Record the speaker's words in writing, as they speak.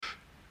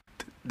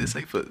This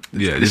ain't for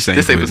This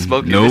ain't for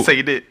smoking. Nope. This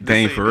ain't it. That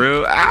ain't for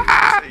real.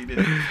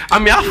 I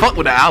mean, I fuck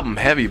with the album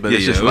heavy, but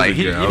it's just it was like a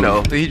he, good you know,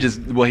 album. he just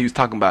what he was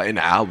talking about in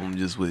the album,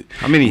 just with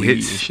How many weed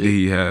hits and did shit.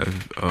 he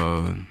have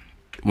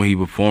when he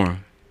performed?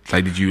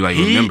 Like, did you like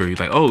remember?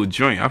 He's like, oh,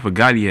 joint. I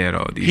forgot he had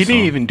all these. He didn't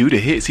songs. even do the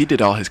hits. He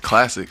did all his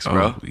classics,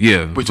 bro.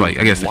 Yeah, Which like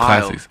was I guess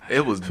wild. the classics.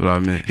 It was. That's what I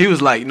meant. He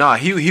was like, nah.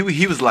 He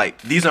was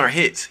like, these aren't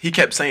hits. He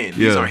kept saying,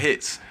 these Yeah. aren't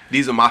hits.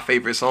 These are my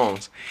favorite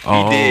songs. He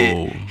Oh,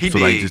 did. He so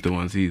did. like just the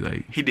ones he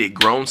like. He did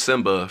 "Grown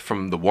Simba"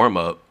 from the warm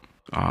up.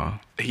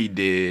 He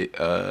did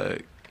Carolina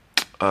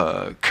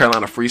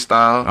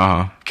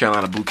Freestyle.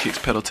 Carolina Boot Kicks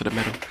Pedal to the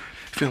Metal.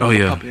 Feel Oh, like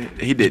a yeah.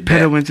 puppet. He did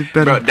Pedal that. into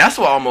pedal. Bro, that's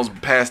what I almost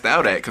passed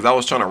out at because I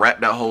was trying to rap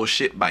that whole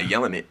shit by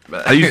yelling it.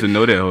 But I used to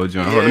know that whole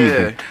joint. Hold on, let me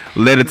Yeah. think.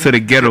 Letter to the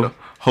ghetto.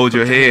 Hold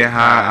your head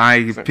high. I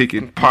ain't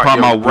picking part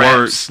my your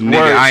words. raps.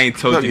 Nigga, I ain't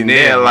told you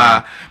never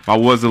lie. My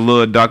words a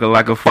little darker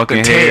like a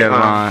fucking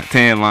hairline.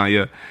 Tan line,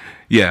 yeah.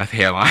 Yeah,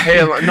 hairline.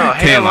 Hairline, no, Tan line.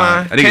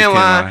 hairline, I think it's tan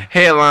line.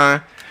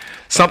 hairline.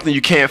 Something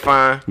you can't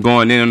find.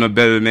 Going in on a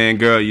better man,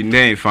 girl, you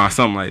ain't find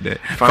something like that.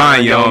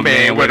 Find young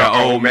man with an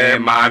old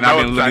man mind.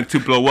 I've been looking to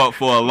blow up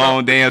for a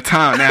long damn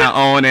time now.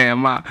 On that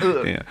my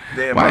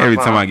Damn, Why my every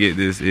time mind. I get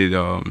this, it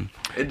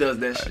It does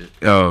that shit.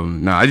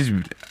 nah,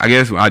 I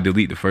guess I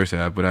delete the first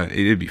half, but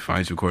it'd be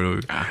fine to record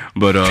over.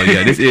 But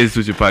yeah, this is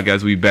Switcher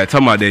Podcast. We back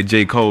talking about that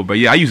J. Cole. But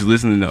yeah, I used to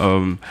listen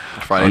to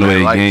Friday on the Night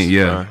way Lights, game.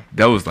 Yeah, bro.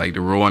 that was like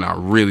the one I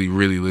really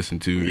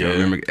listened to. Yeah. I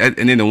remember,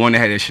 and then the one that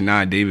had that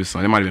Shania Davis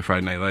song. That might have been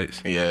Friday Night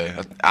Lights. Yeah.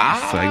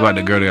 It's like about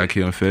the girl that got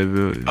killed in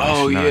Fayetteville.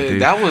 Oh Shania yeah, Davis.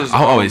 that was.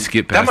 I always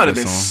skip past that. Might have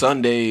been song.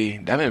 Sunday.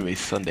 That might have been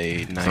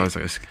Sunday night.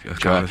 So it's like a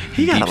kind of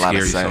He got deep, a lot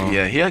of scary song.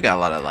 yeah. He got a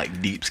lot of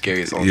like deep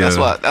scary songs.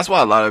 Yeah. That's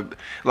why a lot of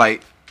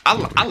like I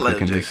love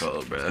Fucking J. this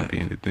Cole, bro.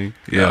 being the thing.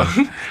 Yeah.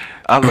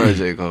 I love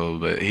J. Cole,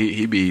 but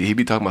he be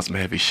talking about some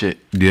heavy shit.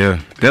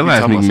 Yeah, that last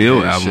talking about Meek some Mill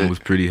heavy album shit. was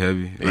pretty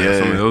heavy. Like, Yeah.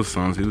 some of those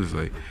songs,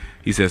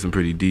 he said some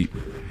pretty deep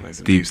Like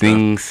some deep stuff.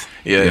 things.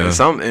 Yeah,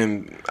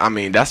 and I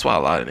mean that's why a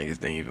lot of niggas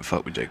didn't even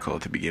fuck with J. Cole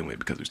to begin with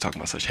because we was talking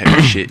about such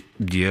heavy shit.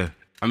 Yeah.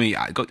 I mean,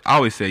 I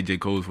always say J.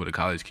 Cole's for the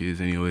college kids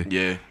anyway.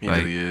 Yeah,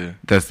 like, yeah.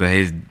 That's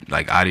his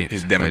like audience,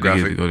 His like, they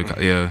demographic. get to go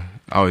to yeah,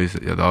 I always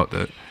thought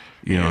that.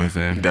 You know what I'm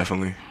saying?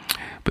 Definitely.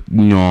 But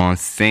you know what I'm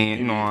saying?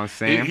 You know what I'm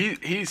saying?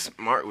 He's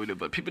smart with it,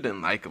 but people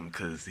didn't like him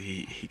because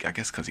he I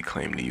guess because he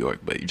claimed New York.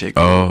 But J.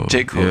 Cole,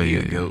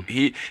 yeah.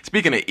 He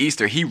speaking of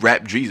Easter, he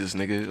rapped Jesus,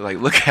 nigga. Like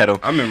look at him.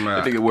 I remember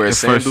That nigga the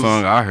wears first sandals.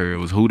 song I heard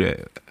was Who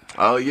That?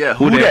 Oh yeah,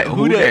 who that?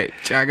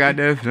 I got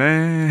that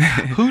fan.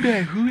 Who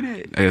that?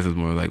 I guess it was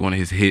more like one of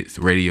his hits,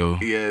 radio.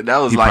 Yeah, that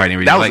was He probably didn't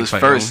really that was like his Fight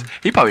first. One.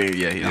 He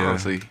probably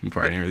honestly he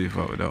probably didn't really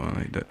fuck with that one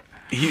like that.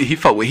 he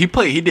fucked with. He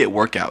did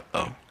Workout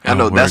though. I Oh,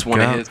 know that's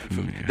one of Workout? his.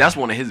 Yeah. That's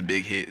one of his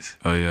big hits.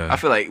 Oh yeah, I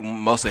feel like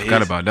most of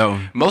forgot his about that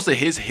one. most of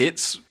his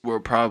hits were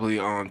probably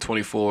on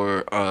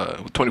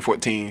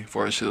 2014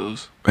 Forest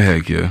Hills.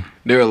 Heck yeah,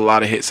 There were a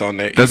lot of hits on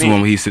there. that's the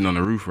one where he's sitting on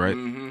the roof, right?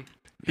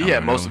 He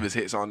had most of his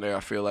hits on there. I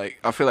feel like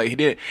he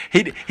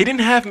didn't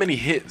have many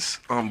hits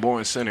on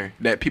Born Center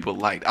that people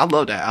liked. I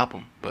love that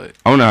album, but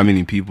I don't know how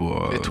many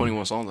people. there are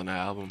 21 songs on that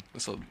album.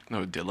 It's a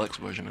deluxe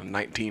version of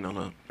 19 on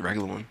a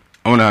regular one.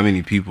 I don't know how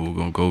many people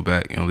gonna go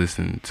back and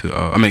listen to.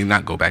 I mean,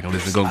 not go back and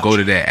listen. Go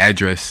to that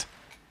address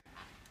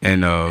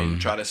and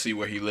Try to see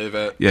where he live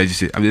at. yeah,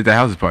 just I mean, the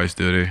house is probably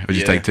still there. Or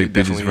just Yeah, take pictures in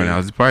definitely front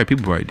of the house.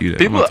 People probably do that.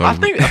 People, I'm not I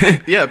talking think,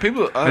 about- yeah,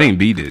 people. I think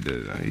B did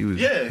that. He was.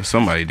 Yeah.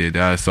 Somebody did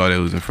that. I saw that it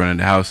was in front of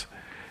the house.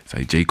 It's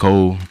like J.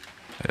 Cole.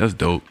 That's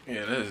dope.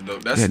 Yeah, that is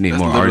dope. That's Yeah, need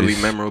more literally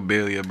artists.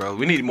 memorabilia, bro.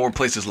 We need more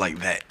places like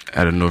that.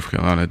 Out of North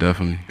Carolina,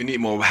 definitely. We need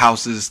more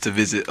houses to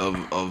visit of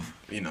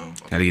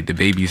Gotta get the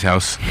baby's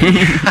house.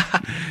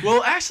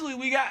 Well, actually,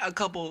 we got a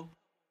couple.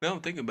 Now I'm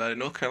thinking about it.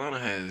 North Carolina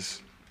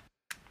has.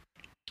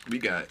 We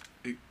got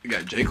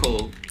J.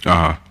 Cole,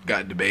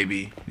 got the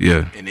baby,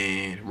 Yeah. and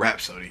then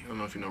Rhapsody. I don't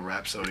know if you know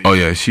Rhapsody. Oh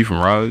yeah, she from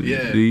Raleigh.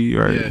 Yeah,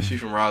 right. yeah, she's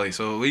from Raleigh.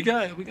 So we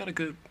got a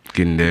good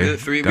Getting there. good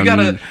three. I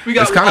mean, We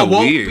got it's kind of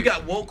woke. weird. We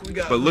got woke. We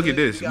got. But look at hood,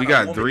 this. We a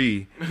got woman.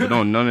 3. But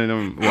don't none of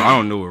them. Well, I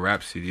don't know what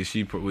Rhapsody is.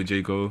 She put with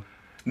J. Cole.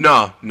 No.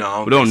 I But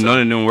don't don't think none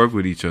of them work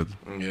with each other.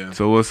 so. Yeah.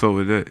 So what's up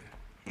with that?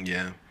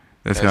 Yeah.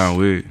 That's kind of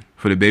weird.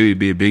 For the baby to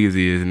be as big as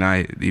he is, and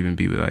not even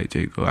people like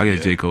J. Cole. I guess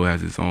Yeah. J. Cole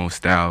has his own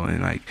style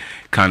and like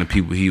kind of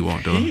people he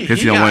want though. He Because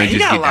he don't got- want to he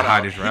just got a get the lot of-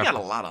 hottest He got rapper.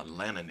 a lot of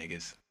Atlanta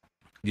niggas.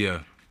 Yeah.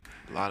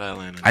 A lot of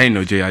Atlanta. I didn't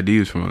know J.I.D.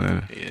 was from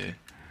Atlanta.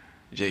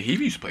 Yeah. He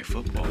used to play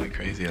football like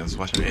crazy. I was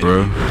watching it.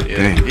 Bro, Yeah.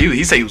 dang.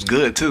 He said he was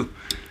good too.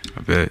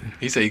 I bet.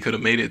 He said he could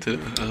have made it to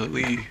the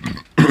league.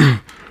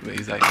 But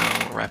he's like, no,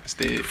 I'm gonna rap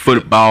instead.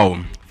 Football.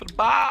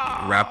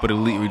 Football. Rapper the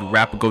league.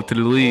 Rapper go to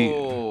the league.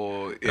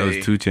 Oh, That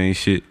was 2 Chainz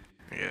shit.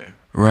 Yeah.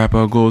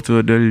 Rapper go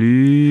to the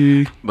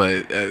league.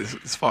 But as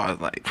far as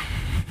like,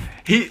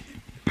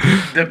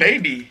 the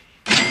baby,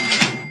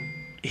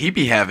 he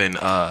be having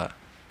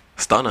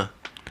Stunner,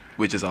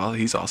 which is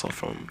he's also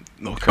from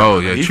North Oh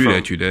Carolina. yeah, He true from-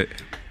 that, true that.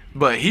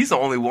 But he's the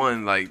only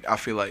one like I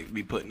feel like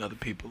be putting other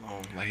people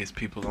on, like his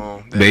people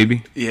on.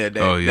 Baby? Yeah,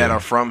 that, Oh, yeah. that are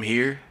from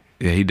here.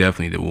 Yeah, he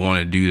definitely want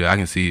to do that. I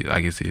can see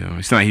him.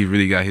 It's not like he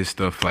really got his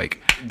stuff like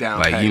down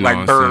like pat, you know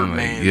like what I'm saying?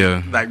 Birdman, Like,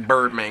 yeah. like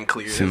Birdman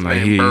clear. Seemed This like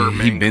man he Birdman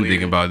been clear.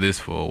 thinking about this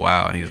for a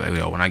while, and he's like,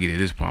 yo, when I get to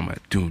this point, I'm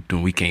like, dude,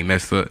 we can't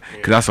mess up.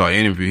 Because I saw an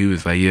interview, he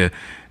was like, yeah,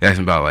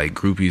 asking about like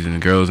groupies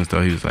and girls and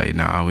stuff. He was like,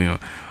 nah, we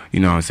don't, you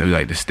know what I'm saying? We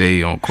like to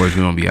stay on course.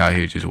 We don't be out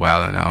here just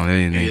wilding out and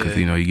anything because,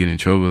 you know, you get in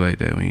trouble like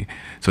that.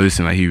 So it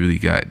seemed like he really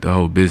got the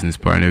whole business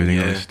part and everything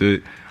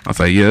understood. I was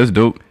like, yeah, that's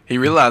dope. He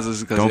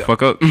realizes don't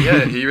fuck up.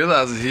 Yeah, he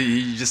realizes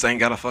he just ain't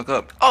gotta fuck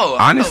up. Oh,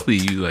 honestly,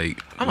 you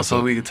like. I know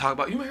something we could talk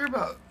about. You hear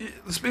about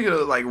speaking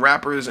of like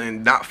rappers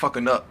and not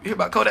fucking up. You hear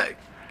about Kodak?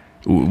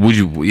 Would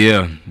you?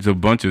 Yeah, there's a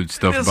bunch of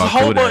stuff There's about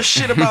Kodak. There's a whole bunch of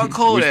shit about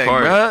Kodak,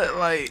 bro.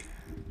 Like.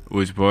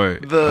 Which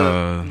part?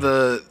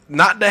 The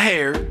not the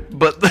hair,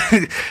 but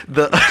the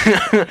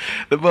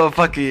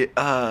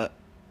motherfucking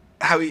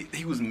how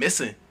he was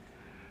missing.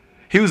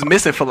 He was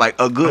missing for like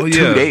a good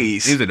 2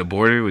 days. He was at the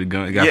border with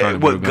guns.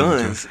 With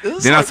guns.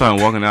 Then I saw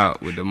him walking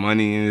out with the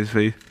money in his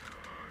face.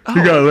 He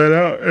got let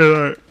out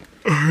and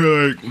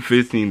like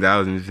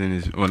 15,000 in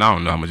his. Well, I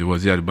don't know how much it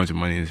was. He had a bunch of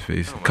money in his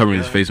face, covering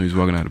his face when he was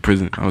walking out of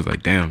prison. I was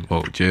like, damn,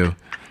 whoa, jail.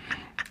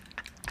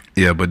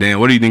 Yeah, but then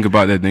what do you think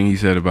about that thing he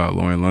said about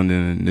Lauren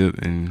London and Nip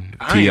and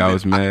T.I.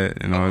 was mad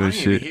and all this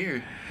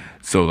shit?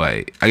 So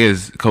like, I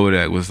guess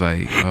Kodak was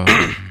like,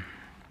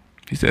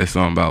 he said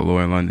something about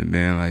Lauren London,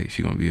 man, like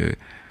she gonna be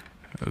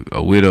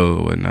a widow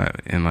or whatnot,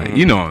 and like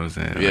you know what I'm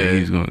saying? Yeah, like,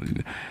 he's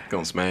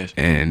gonna smash.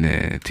 And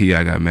then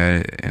T.I. got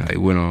mad and like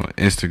went on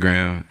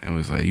Instagram and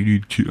was like,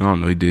 I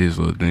don't know, he did his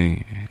little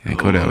thing, and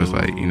Kodak was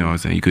like, you know what I'm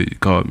saying? You could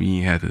call me,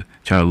 you had to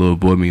try to little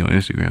boy me on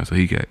Instagram, so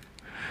he got.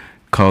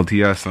 Called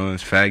T.I.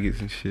 sons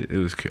faggots and shit. It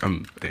was.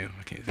 Damn,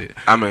 I can't say it.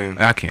 I mean,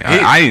 I can't.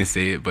 I didn't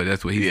say it, but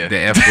that's what he said. The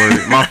F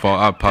word. My fault.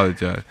 I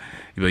apologize.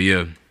 But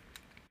yeah.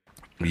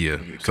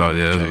 So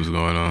that's what was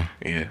going on.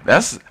 Yeah,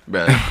 that's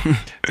bro.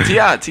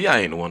 T.I.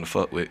 ain't the one to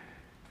fuck with.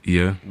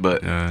 Yeah,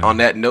 but on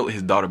that note,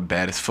 his daughter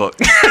bad as fuck.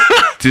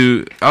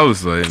 Dude, I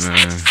was like,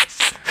 man,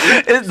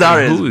 his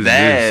daughter is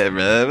bad,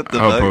 bro. What the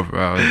fuck?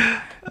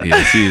 Profile.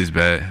 Yeah, she is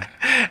bad.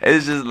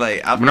 It's just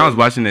like when I was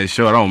watching that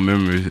show, I don't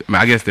remember. I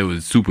mean, I guess they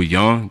was super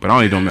young, but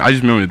I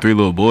just remember the 3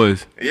 little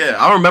boys. Yeah,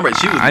 I remember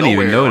she was. I didn't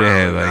even know they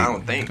had like. I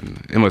don't think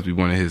it must be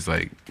one of his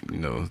like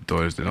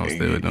daughters that don't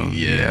stay with them.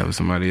 Yeah, with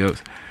somebody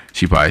else.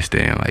 She probably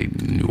stay in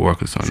like New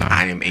York or something.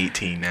 I am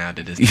 18 now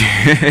to this.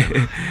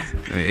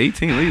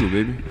 18 legal,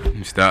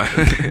 baby. Stop.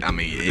 I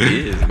mean, it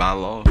is by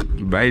law.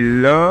 By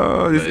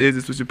law. This is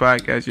the Switcher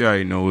Podcast. You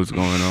already know what's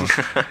going on.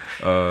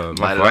 I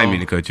didn't mean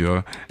to cut you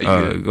off.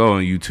 Go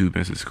on YouTube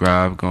and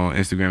subscribe. Go on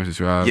Instagram and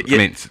subscribe.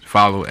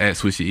 Follow at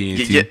Switcher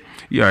ENT.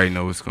 You already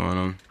know what's going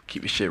on.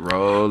 Keep your shit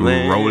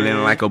rolling. Rolling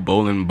like a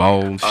bowling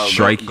ball.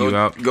 Strike you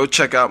out. Go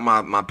check out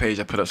my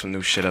page. I put up some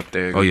new shit up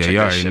there. You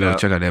already know.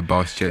 Check out that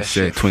Boss Chat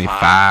set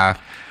 25.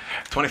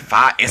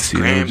 25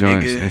 Instagram,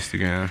 nigga.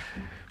 Instagram.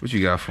 What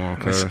you got for him,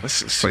 cuz?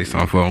 Let's play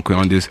something for him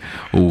on this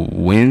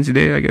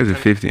Wednesday, I guess it's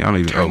 15. I don't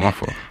even. My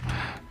fault.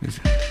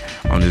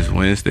 On this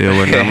Wednesday or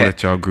whatnot. I'm gonna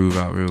let y'all groove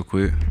out real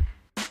quick.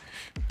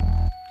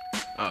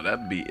 Oh,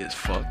 that beat is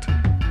fucked.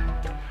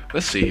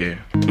 Let's see here.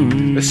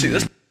 Let's see.